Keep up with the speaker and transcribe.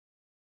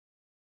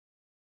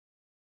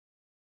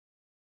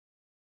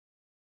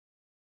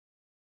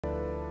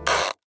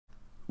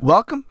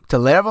Welcome to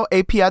Laravel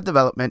API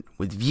Development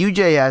with Vue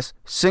JS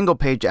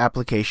single-page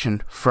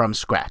application from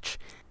scratch.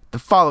 The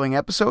following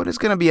episode is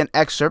going to be an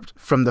excerpt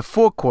from the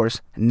full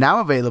course now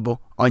available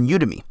on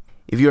Udemy.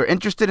 If you're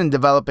interested in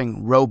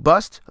developing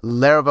robust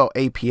Laravel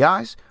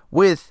APIs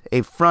with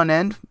a front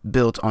end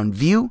built on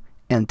Vue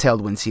and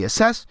Tailwind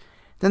CSS,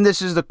 then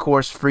this is the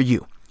course for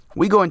you.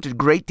 We go into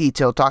great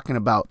detail talking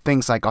about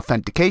things like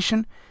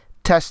authentication,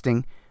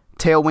 testing,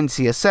 Tailwind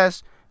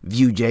CSS,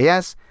 Vue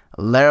JS,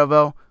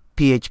 Laravel,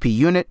 PHP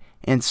unit,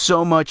 and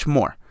so much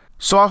more.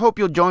 So I hope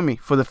you'll join me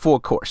for the full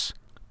course.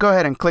 Go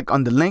ahead and click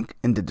on the link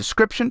in the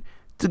description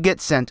to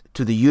get sent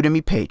to the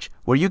Udemy page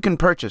where you can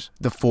purchase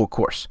the full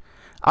course.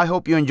 I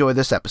hope you enjoy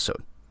this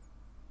episode.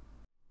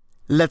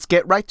 Let's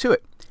get right to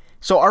it.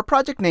 So our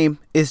project name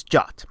is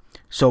Jot.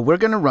 So we're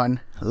going to run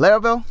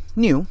Laravel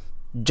new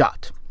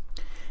Jot.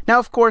 Now,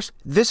 of course,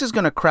 this is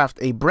going to craft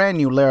a brand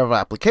new Laravel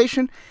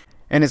application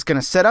and it's going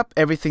to set up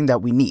everything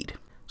that we need.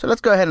 So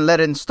let's go ahead and let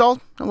it install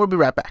and we'll be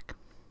right back.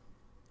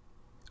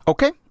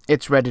 Okay,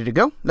 it's ready to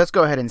go. Let's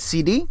go ahead and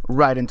cd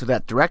right into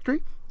that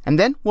directory, and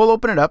then we'll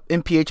open it up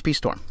in PHP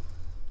Storm.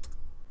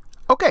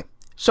 Okay,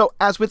 so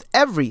as with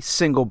every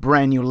single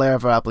brand new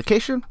Laravel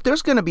application,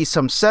 there's going to be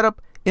some setup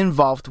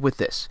involved with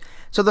this.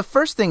 So the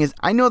first thing is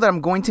I know that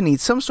I'm going to need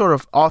some sort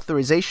of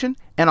authorization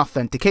and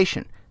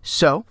authentication.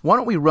 So why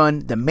don't we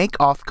run the make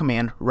auth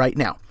command right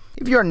now?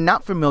 If you're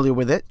not familiar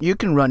with it, you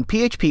can run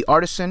php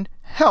artisan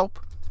help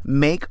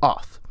make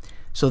auth.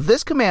 So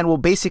this command will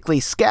basically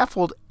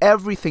scaffold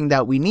everything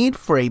that we need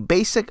for a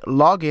basic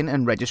login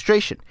and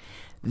registration.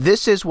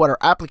 This is what our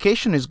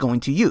application is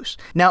going to use.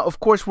 Now, of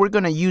course, we're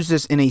going to use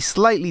this in a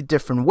slightly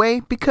different way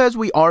because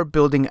we are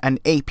building an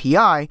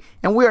API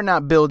and we are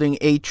not building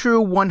a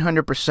true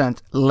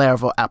 100%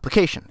 Laravel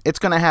application. It's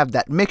going to have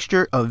that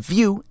mixture of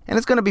Vue and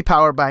it's going to be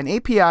powered by an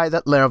API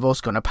that Laravel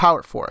is going to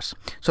power for us.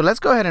 So let's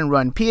go ahead and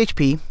run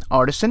php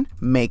artisan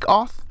make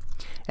auth.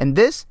 And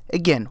this,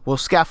 again, will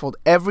scaffold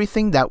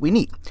everything that we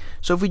need.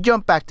 So if we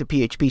jump back to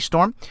PHP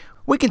Storm,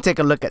 we can take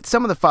a look at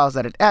some of the files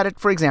that it added.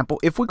 For example,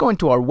 if we go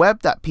into our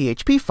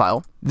web.php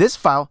file, this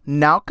file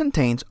now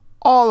contains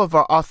all of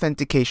our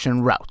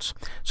authentication routes.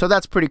 So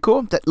that's pretty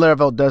cool that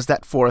Laravel does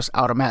that for us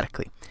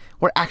automatically.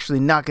 We're actually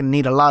not going to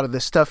need a lot of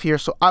this stuff here,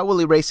 so I will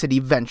erase it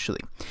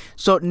eventually.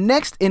 So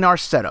next in our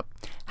setup,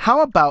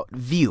 how about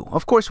Vue?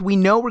 Of course, we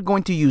know we're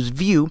going to use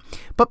Vue,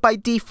 but by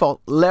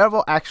default,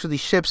 Laravel actually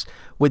ships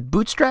with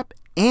Bootstrap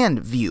and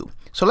Vue.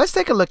 So let's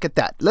take a look at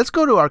that. Let's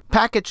go to our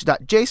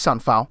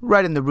package.json file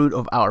right in the root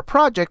of our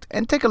project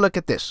and take a look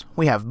at this.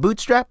 We have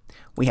Bootstrap,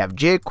 we have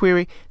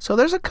jQuery, so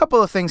there's a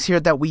couple of things here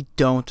that we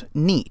don't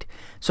need.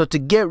 So to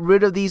get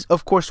rid of these,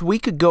 of course, we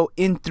could go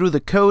in through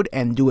the code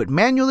and do it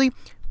manually,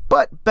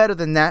 but better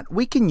than that,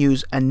 we can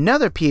use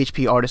another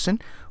PHP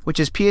Artisan, which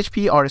is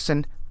PHP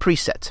Artisan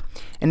Presets.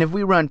 And if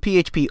we run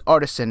PHP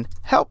Artisan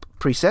help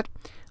preset,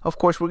 of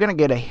course, we're going to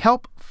get a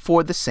help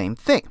for the same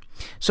thing.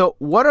 So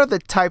what are the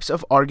types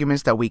of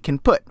arguments that we can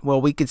put? Well,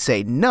 we could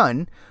say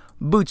none,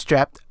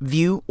 Bootstrap,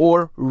 Vue,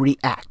 or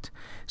React.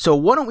 So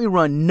why don't we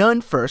run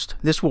none first?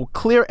 This will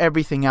clear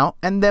everything out,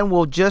 and then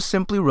we'll just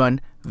simply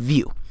run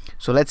Vue.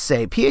 So let's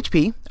say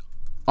PHP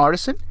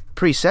Artisan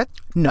Preset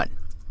none.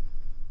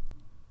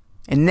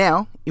 And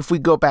now, if we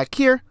go back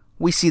here,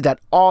 we see that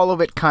all of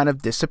it kind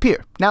of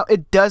disappear. Now,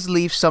 it does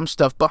leave some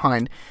stuff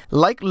behind,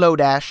 like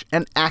Lodash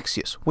and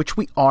Axios, which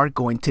we are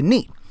going to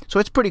need. So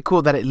it's pretty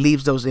cool that it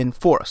leaves those in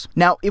for us.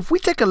 Now, if we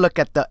take a look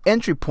at the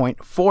entry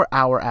point for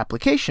our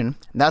application,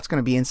 that's going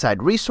to be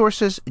inside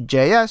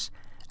resources.js,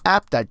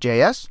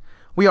 app.js.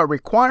 We are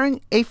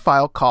requiring a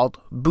file called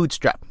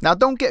Bootstrap. Now,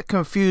 don't get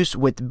confused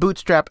with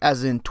Bootstrap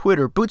as in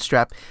Twitter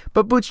Bootstrap,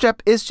 but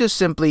Bootstrap is just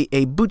simply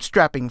a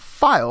bootstrapping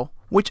file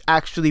which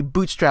actually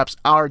bootstraps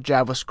our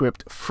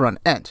JavaScript front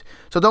end.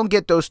 So don't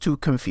get those two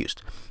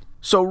confused.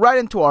 So right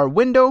into our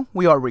window,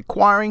 we are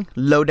requiring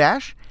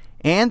Lodash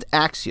and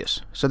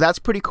Axios. So that's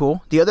pretty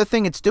cool. The other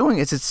thing it's doing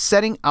is it's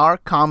setting our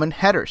common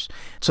headers.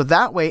 So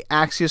that way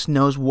Axios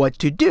knows what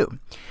to do.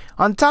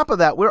 On top of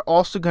that, we're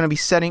also going to be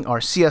setting our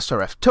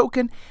CSRF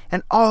token,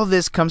 and all of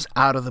this comes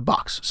out of the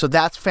box. So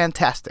that's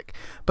fantastic.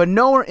 But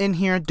nowhere in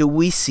here do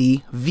we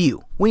see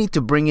Vue. We need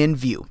to bring in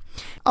Vue,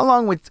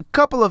 along with a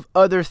couple of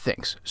other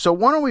things. So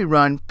why don't we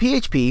run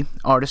PHP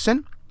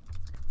Artisan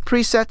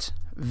Presets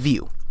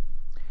Vue.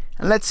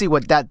 And let's see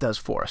what that does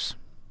for us.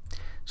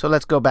 So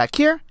let's go back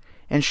here.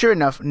 And sure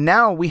enough,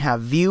 now we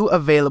have Vue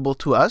available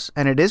to us,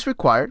 and it is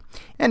required.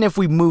 And if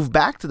we move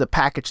back to the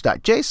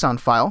package.json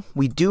file,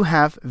 we do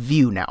have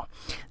Vue now.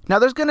 Now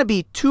there's going to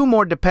be two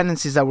more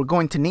dependencies that we're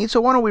going to need, so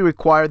why don't we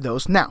require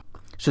those now?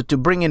 So to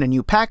bring in a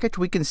new package,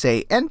 we can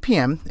say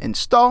npm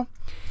install,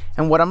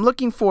 and what I'm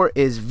looking for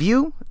is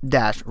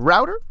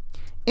Vue-router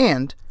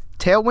and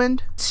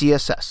Tailwind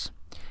CSS.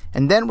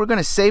 And then we're going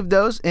to save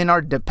those in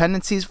our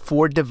dependencies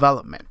for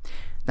development.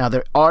 Now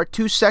there are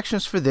two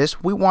sections for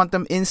this. We want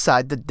them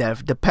inside the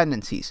dev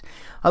dependencies.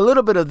 A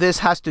little bit of this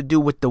has to do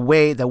with the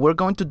way that we're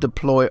going to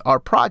deploy our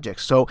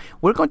projects. So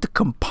we're going to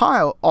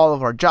compile all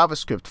of our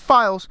JavaScript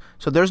files,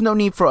 so there's no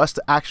need for us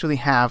to actually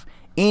have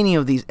any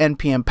of these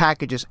npm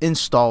packages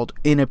installed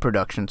in a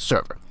production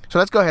server. So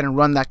let's go ahead and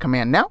run that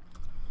command now.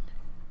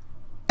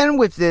 And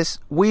with this,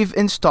 we've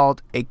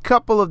installed a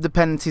couple of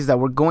dependencies that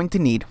we're going to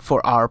need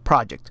for our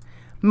project,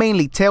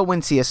 mainly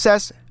Tailwind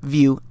CSS,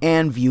 Vue,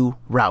 and Vue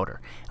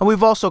Router. And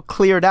we've also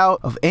cleared out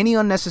of any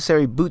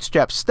unnecessary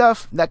bootstrap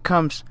stuff that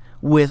comes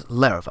with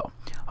Laravel.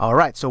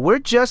 Alright, so we're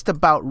just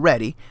about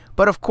ready,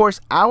 but of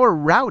course our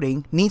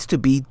routing needs to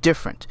be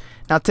different.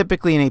 Now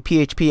typically in a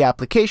PHP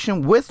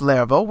application with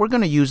Laravel, we're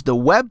going to use the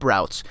web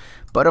routes,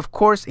 but of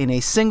course in a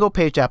single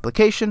page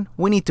application,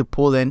 we need to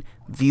pull in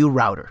Vue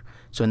Router.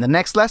 So in the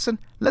next lesson,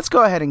 let's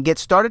go ahead and get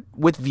started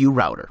with Vue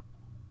Router.